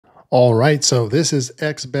All right, so this is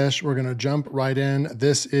xBesh. We're going to jump right in.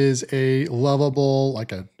 This is a lovable,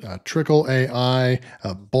 like a trickle AI,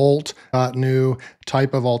 a bolt.new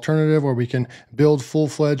type of alternative where we can build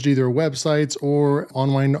full-fledged either websites or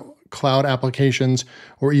online cloud applications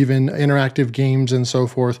or even interactive games and so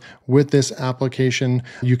forth with this application.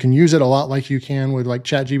 You can use it a lot like you can with like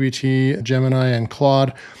ChatGPT, Gemini, and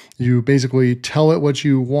Claude. You basically tell it what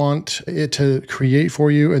you want it to create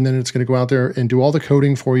for you, and then it's going to go out there and do all the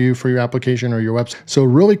coding for you for your application or your website. So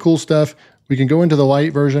really cool stuff. We can go into the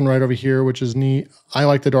light version right over here, which is neat. I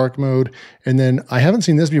like the dark mode. And then I haven't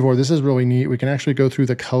seen this before. This is really neat. We can actually go through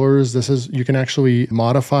the colors. You can actually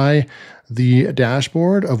modify the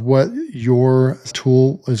dashboard of what your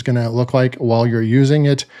tool is going to look like while you're using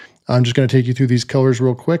it. I'm just going to take you through these colors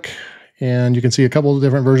real quick. And you can see a couple of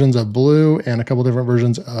different versions of blue and a couple of different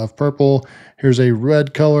versions of purple. Here's a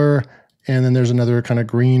red color, and then there's another kind of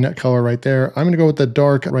green color right there. I'm gonna go with the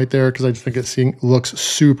dark right there because I just think it looks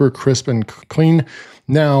super crisp and clean.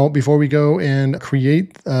 Now, before we go and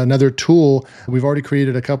create another tool, we've already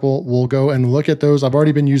created a couple. We'll go and look at those. I've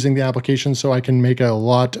already been using the application so I can make a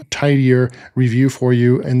lot tidier review for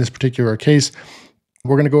you in this particular case.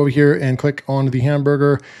 We're going to go over here and click on the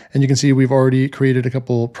hamburger, and you can see we've already created a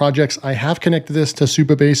couple projects. I have connected this to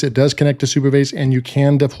Superbase. It does connect to Superbase, and you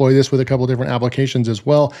can deploy this with a couple different applications as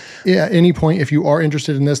well. At any point, if you are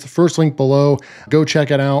interested in this, the first link below, go check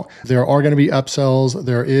it out. There are going to be upsells.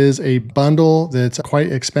 There is a bundle that's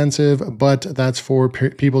quite expensive, but that's for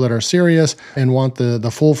people that are serious and want the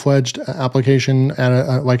full-fledged application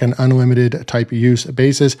at like an unlimited type use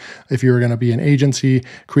basis. If you're going to be an agency,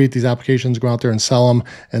 create these applications, go out there and sell them,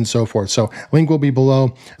 and so forth. So link will be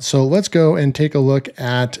below. So let's go and take a look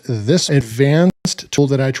at this advanced tool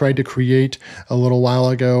that I tried to create a little while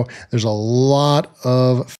ago. There's a lot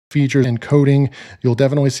of features and coding. You'll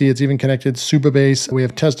definitely see it's even connected Superbase. We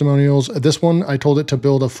have testimonials. This one, I told it to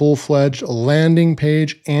build a full-fledged landing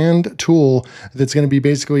page and tool that's going to be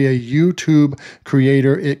basically a YouTube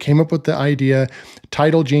creator. It came up with the idea.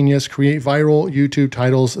 Title Genius, create viral YouTube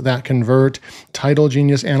titles that convert. Title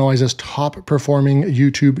Genius analyzes top performing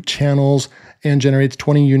YouTube channels and generates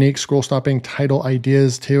 20 unique scroll-stopping title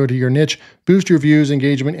ideas tailored to your niche. Boost your views,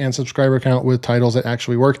 engagement, and subscriber count with titles that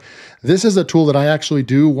actually work. This is a tool that I actually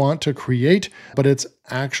do want to create, but it's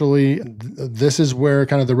actually, this is where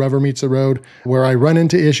kind of the rubber meets the road, where I run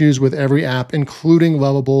into issues with every app, including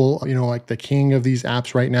Lovable, like the king of these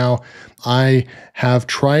apps right now. I have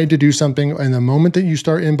tried to do something, and the moment that you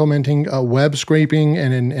start implementing web scraping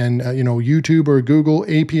and YouTube or Google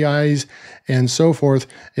APIs and so forth,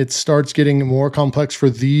 it starts getting more complex for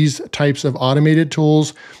these types of automated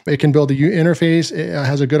tools. It can build a interface. It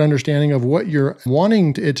has a good understanding of what you're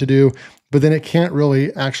wanting it to do, but then it can't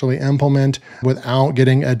really actually implement without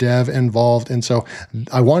getting a dev involved. And so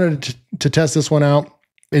I wanted to test this one out.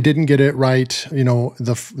 It didn't get it right,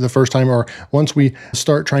 the first time, or once we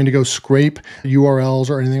start trying to go scrape URLs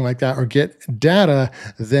or anything like that, or get data,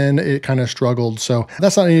 then it kind of struggled. So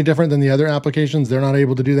that's not any different than the other applications. They're not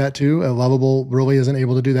able to do that too. Lovable really isn't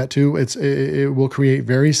able to do that too. It will create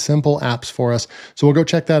very simple apps for us. So we'll go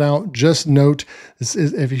check that out. Just note,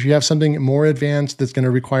 if you have something more advanced that's going to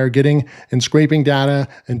require getting and scraping data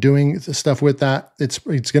and doing stuff with that, it's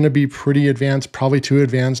going to be pretty advanced, probably too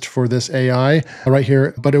advanced for this AI right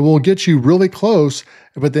here. But it will get you really close.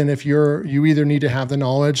 But then if you either need to have the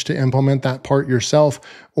knowledge to implement that part yourself,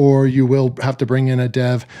 or you will have to bring in a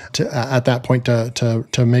dev at that point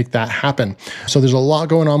to make that happen. So there's a lot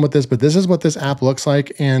going on with this, but this is what this app looks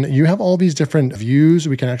like. And you have all these different views.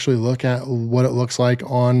 We can actually look at what it looks like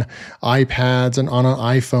on iPads and on an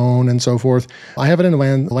iPhone and so forth. I have it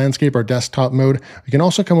in landscape or desktop mode. We can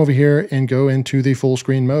also come over here and go into the full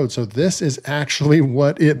screen mode. So this is actually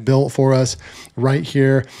what it built for us right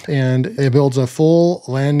here. And it builds a full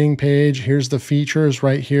landing page. Here's the features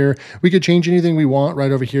right here. We could change anything we want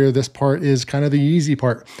right over here. This part is kind of the easy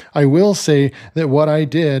part. I will say that what I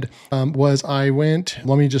did was let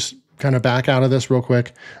me just kind of back out of this real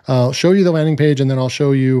quick. I'll show you the landing page, and then I'll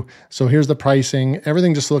show you. So here's the pricing.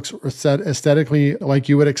 Everything just looks aesthetically like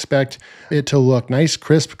you would expect it to look. Nice,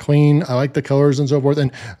 crisp, clean. I like the colors and so forth.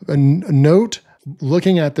 And note,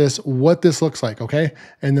 looking at this, what this looks like, okay?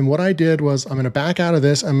 And then what I did was, I'm going to back out of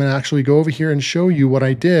this. I'm going to actually go over here and show you what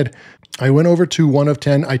I did. I went over to 1 of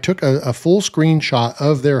 10. I took a full screenshot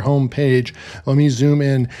of their home page. Let me zoom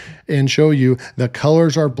in and show you. The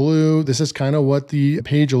colors are blue. This is kind of what the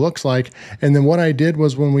page looks like. And then what I did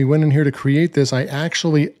was, when we went in here to create this, I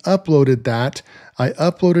actually uploaded that I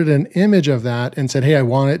uploaded an image of that and said, hey, I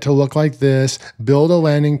want it to look like this, build a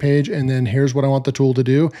landing page, and then here's what I want the tool to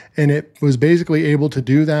do. And it was basically able to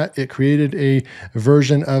do that. It created a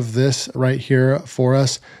version of this right here for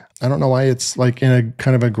us. I don't know why it's like in a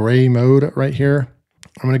kind of a gray mode right here.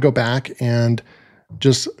 I'm going to go back and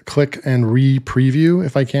just click and re-preview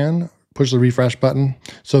if I can. Push the refresh button.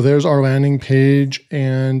 So there's our landing page,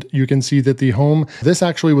 and you can see that the home, this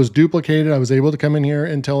actually was duplicated. I was able to come in here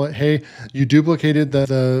and tell it, hey, you duplicated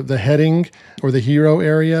the heading or the hero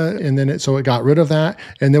area, and then so it got rid of that.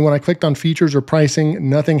 And then when I clicked on features or pricing,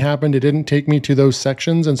 nothing happened. It didn't take me to those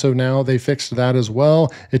sections, and so now they fixed that as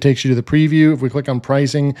well. It takes you to the preview. If we click on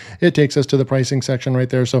pricing, it takes us to the pricing section right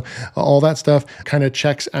there. So all that stuff kind of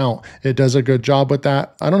checks out. It does a good job with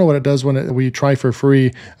that. I don't know what it does when we try for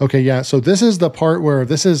free. Okay, yeah. So this is the part where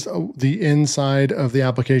this is the inside of the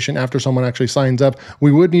application after someone actually signs up.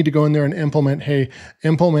 We would need to go in there and implement, hey,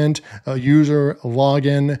 implement a user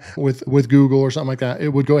login with Google or something like that. It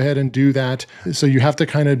would go ahead and do that. So you have to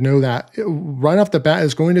kind of know that. Right off the bat,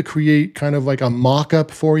 it's going to create kind of like a mock-up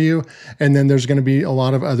for you. And then there's going to be a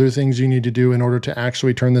lot of other things you need to do in order to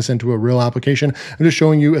actually turn this into a real application. I'm just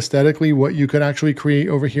showing you aesthetically what you could actually create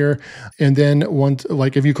over here. And then once,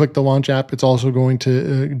 like if you click the launch app, it's also going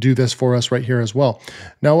to do this for us right here as well.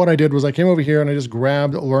 Now what I did was I came over here and I just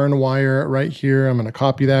grabbed LearnWire right here. I'm going to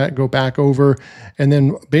copy that, go back over, and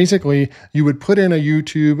then basically you would put in a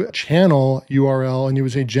YouTube channel URL and you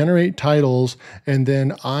would say generate titles, and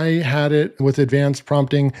then I had it with advanced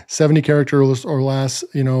prompting, 70 characters or less,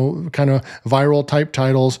 you know, kind of viral type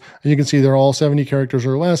titles. And you can see they're all 70 characters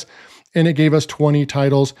or less. And it gave us 20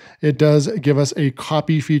 titles. It does give us a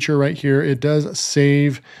copy feature right here. It does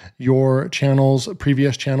save your channels,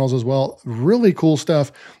 previous channels as well. Really cool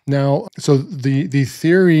stuff. Now, so the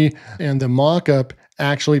theory and the mock-up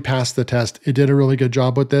actually passed the test. It did a really good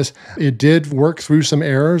job with this. It did work through some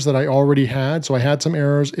errors that I already had. So I had some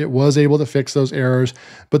errors. It was able to fix those errors.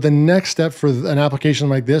 But the next step for an application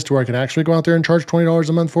like this, to where I could actually go out there and charge $20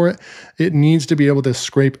 a month for it, it needs to be able to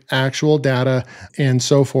scrape actual data and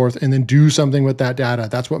so forth, and then do something with that data.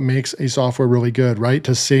 That's what makes a software really good, right?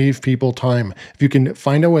 To save people time. If you can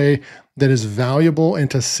find a way that is valuable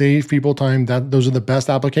and to save people time, those are the best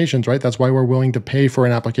applications, right? That's why we're willing to pay for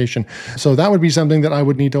an application. So that would be something that I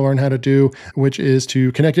would need to learn how to do, which is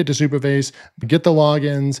to connect it to Superbase, get the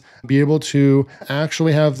logins, be able to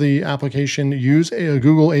actually have the application use a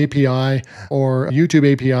Google API or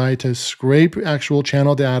YouTube API to scrape actual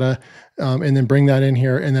channel data, and then bring that in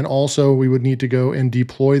here. And then also we would need to go and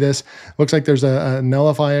deploy this. Looks like there's a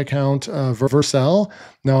Nullify account, Vercel.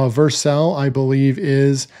 Now, Vercel, I believe,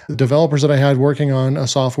 is the developers that I had working on a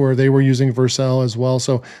software, they were using Vercel as well.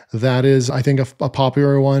 So that is, I think, a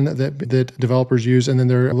popular one that developers use. And then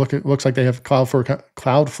looks like they have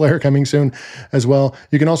Cloudflare coming soon as well.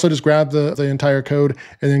 You can also just grab the entire code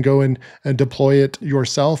and then go and deploy it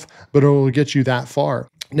yourself, but it will get you that far.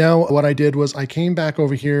 Now, what I did was I came back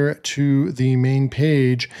over here to the main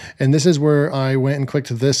page, and this is where I went and clicked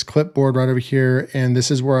this clipboard right over here. And this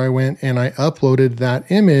is where I went and I uploaded that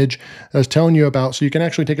image that I was telling you about. So you can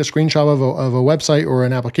actually take a screenshot of a website or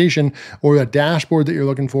an application or a dashboard that you're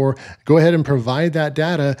looking for. Go ahead and provide that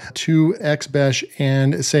data to xBesh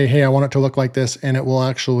and say, hey, I want it to look like this. And it will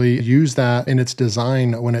actually use that in its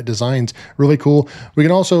design when it designs. Really cool. We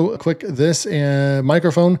can also click this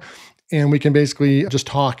microphone, and we can basically just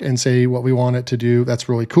talk and say what we want it to do. That's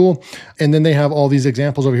really cool. And then they have all these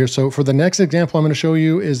examples over here. So for the next example I'm going to show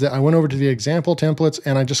you is that I went over to the example templates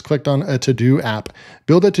and I just clicked on a to-do app.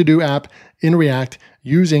 Build a to-do app in React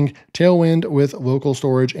using Tailwind with local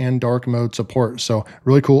storage and dark mode support. So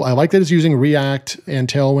really cool. I like that it's using React and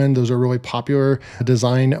Tailwind. Those are really popular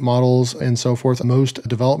design models and so forth. Most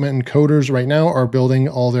development and coders right now are building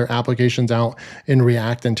all their applications out in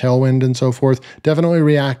React and Tailwind and so forth. Definitely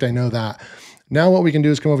React, I know that. Now what we can do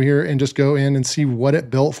is come over here and just go in and see what it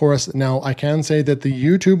built for us. Now I can say that the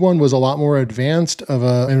YouTube one was a lot more advanced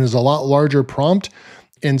and it was a lot larger prompt.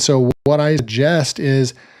 And so what I suggest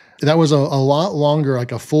is that was a lot longer,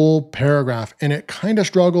 like a full paragraph, and it kind of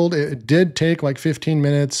struggled. It did take like 15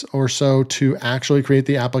 minutes or so to actually create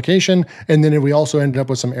the application. And then we also ended up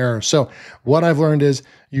with some errors. So what I've learned is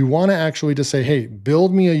you want to actually just say, hey,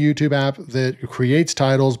 build me a YouTube app that creates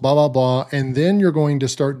titles, blah, blah, blah. And then you're going to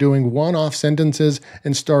start doing one-off sentences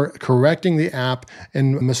and start correcting the app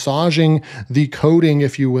and massaging the coding,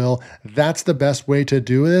 if you will. That's the best way to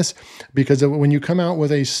do this, because when you come out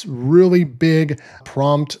with a really big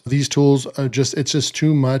prompt, these tools are it's just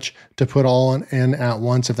too much to put all in at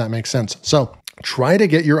once, if that makes sense. So Try to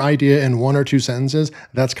get your idea in 1 or 2 sentences.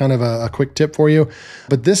 That's kind of a quick tip for you.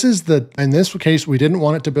 But this is in this case, we didn't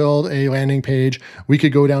want it to build a landing page. We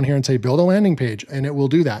could go down here and say, build a landing page, and it will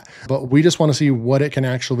do that. But we just want to see what it can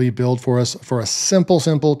actually build for us for a simple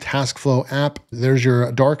task flow app. There's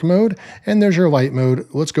your dark mode and there's your light mode.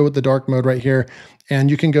 Let's go with the dark mode right here. And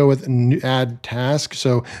you can go with add task.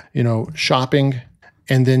 So, shopping,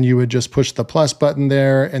 and then you would just push the plus button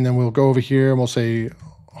there. And then we'll go over here and we'll say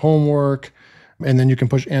homework. And then you can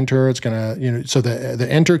push enter. It's gonna, so the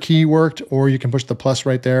enter key worked, or you can push the plus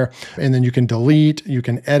right there, and then you can delete, you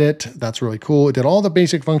can edit. That's really cool. It did all the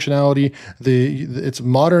basic functionality. It's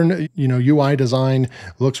modern, UI design,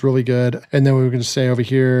 looks really good. And then we're gonna say over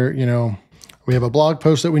here, we have a blog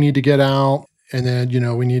post that we need to get out, and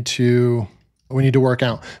then we need to work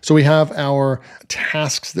out. So we have our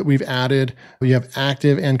tasks that we've added. We have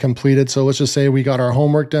active and completed. So let's just say we got our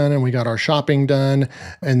homework done and we got our shopping done,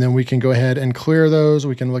 and then we can go ahead and clear those.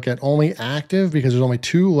 We can look at only active because there's only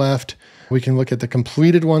 2 left. We can look at the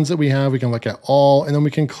completed ones that we have. We can look at all, and then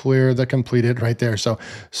we can clear the completed right there. So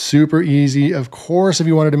super easy. Of course, if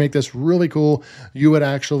you wanted to make this really cool, you would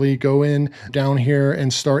actually go in down here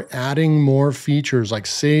and start adding more features, like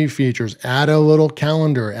save features, add a little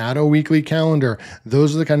calendar, add a weekly calendar.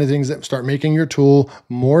 Those are the kind of things that start making your tool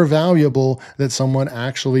more valuable that someone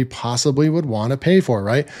actually possibly would want to pay for,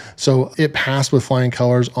 right? So it passed with flying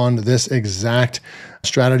colors on this exact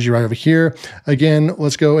strategy right over here. Again,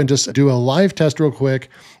 let's go and just do a live test real quick.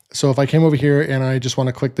 So if I came over here and I just want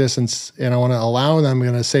to click this and I want to allow them, I'm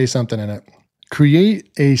going to say something in it. Create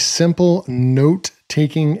a simple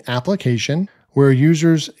note-taking application where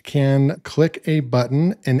users can click a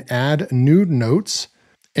button and add new notes,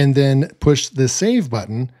 and then push the save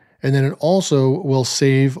button. And then it also will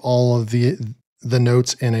save all of the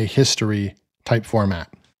notes in a history type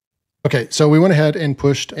format. Okay, so we went ahead and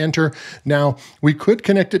pushed enter. Now, we could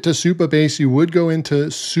connect it to Superbase. You would go into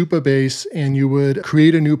Superbase and you would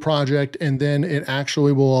create a new project, and then it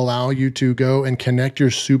actually will allow you to go and connect your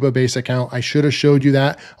Superbase account. I should have showed you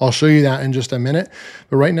that. I'll show you that in just a minute.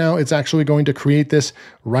 But right now, it's actually going to create this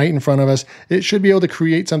right in front of us. It should be able to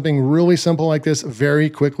create something really simple like this very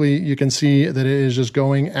quickly. You can see that it is just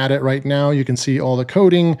going at it right now. You can see all the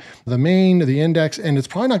coding, the main, the index, and it's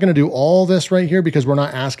probably not going to do all this right here because we're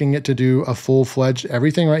not asking it to do a full-fledged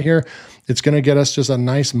everything right here. It's going to get us just a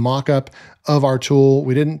nice mock-up of our tool.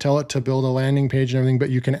 We didn't tell it to build a landing page and everything, but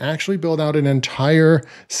you can actually build out an entire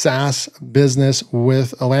SaaS business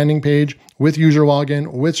with a landing page, with user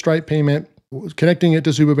login, with Stripe payment, connecting it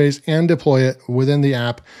to Superbase, and deploy it within the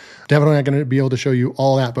app. Definitely not going to be able to show you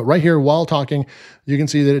all that, but right here while talking, you can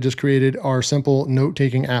see that it just created our simple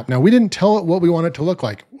note-taking app. Now, we didn't tell it what we want it to look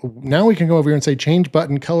like. Now we can go over here and say change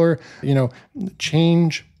button color,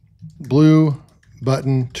 change blue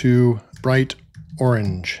button to bright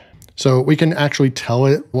orange. So we can actually tell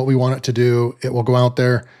it what we want it to do. It will go out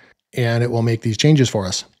there and it will make these changes for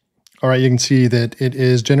us. All right, you can see that it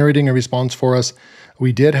is generating a response for us.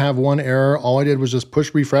 We did have one error. All I did was just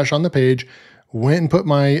push refresh on the page, went and put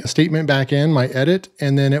my statement back in, my edit,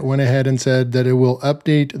 and then it went ahead and said that it will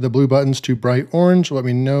update the blue buttons to bright orange. Let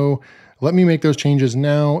me know. Let me make those changes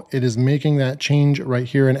now. It is making that change right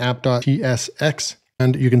here in app.tsx.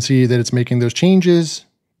 And you can see that it's making those changes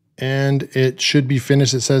and it should be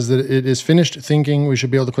finished. It says that it is finished thinking. We should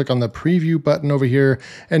be able to click on the preview button over here.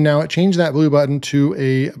 And now it changed that blue button to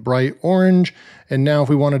a bright orange. And now if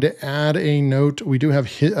we wanted to add a note, we do have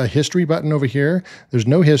a history button over here. There's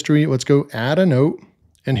no history. Let's go add a note.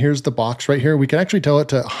 And here's the box right here. We can actually tell it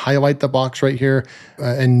to highlight the box right here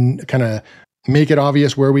and kind of make it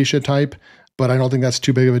obvious where we should type. But I don't think that's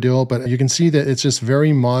too big of a deal. But you can see that it's just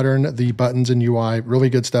very modern, the buttons and UI, really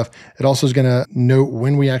good stuff. It also is going to note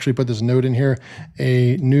when we actually put this note in here,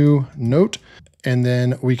 a new note, and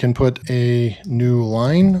then we can put a new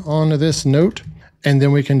line on this note, and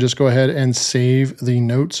then we can just go ahead and save the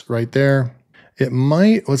notes right there. It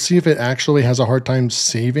might, let's see if it actually has a hard time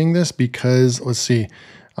saving this because let's see.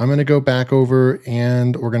 I'm going to go back over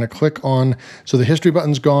and we're going to click on, so the history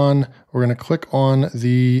button's gone. We're going to click on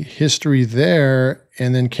the history there.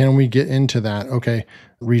 And then can we get into that? Okay,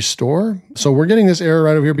 restore. So we're getting this error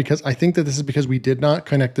right over here because I think that this is because we did not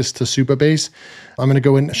connect this to Superbase. I'm going to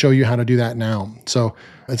go and show you how to do that now. So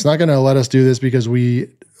it's not going to let us do this because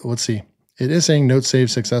let's see. It is saying note saved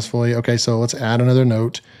successfully. Okay, so let's add another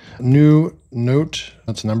note. New note,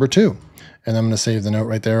 that's number 2. And I'm going to save the note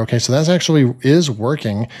right there. Okay, so that's actually is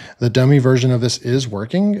working. The dummy version of this is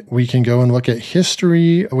working. We can go and look at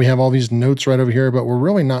history. We have all these notes right over here, but we're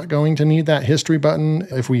really not going to need that history button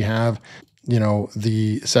if we have,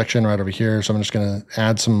 the section right over here. So I'm just going to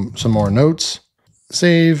add some more notes.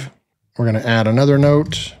 Save. We're going to add another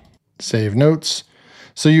note, save notes.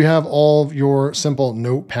 So you have all of your simple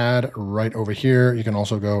notepad right over here. You can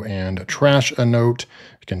also go and trash a note.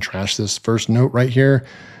 You can trash this first note right here.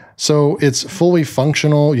 So it's fully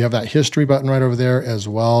functional. You have that history button right over there as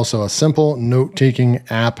well. So a simple note-taking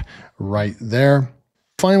app right there.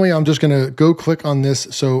 Finally, I'm just going to go click on this.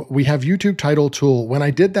 So we have YouTube title tool. When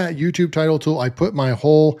I did that YouTube title tool, I put my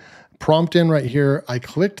whole prompt in right here. I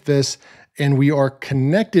clicked this and we are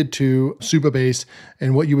connected to Superbase.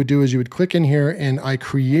 And what you would do is you would click in here, and I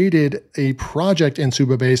created a project in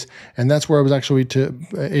Superbase. And that's where I was actually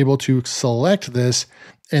able to select this.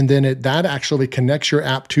 And then that actually connects your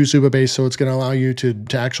app to Superbase. So it's going to allow you to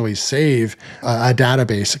actually save a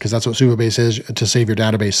database, because that's what Superbase is, to save your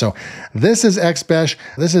database. So this is xBesh.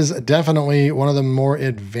 This is definitely one of the more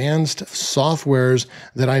advanced softwares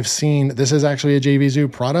that I've seen. This is actually a JVZoo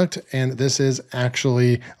product, and this is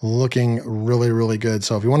actually looking really, really good.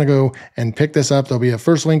 So if you want to go and pick this up, there'll be a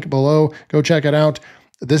first link below. Go check it out.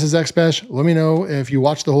 This is xBesh. Let me know if you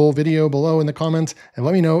watched the whole video below in the comments, and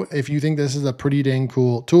let me know if you think this is a pretty dang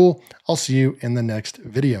cool tool. I'll see you in the next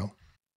video.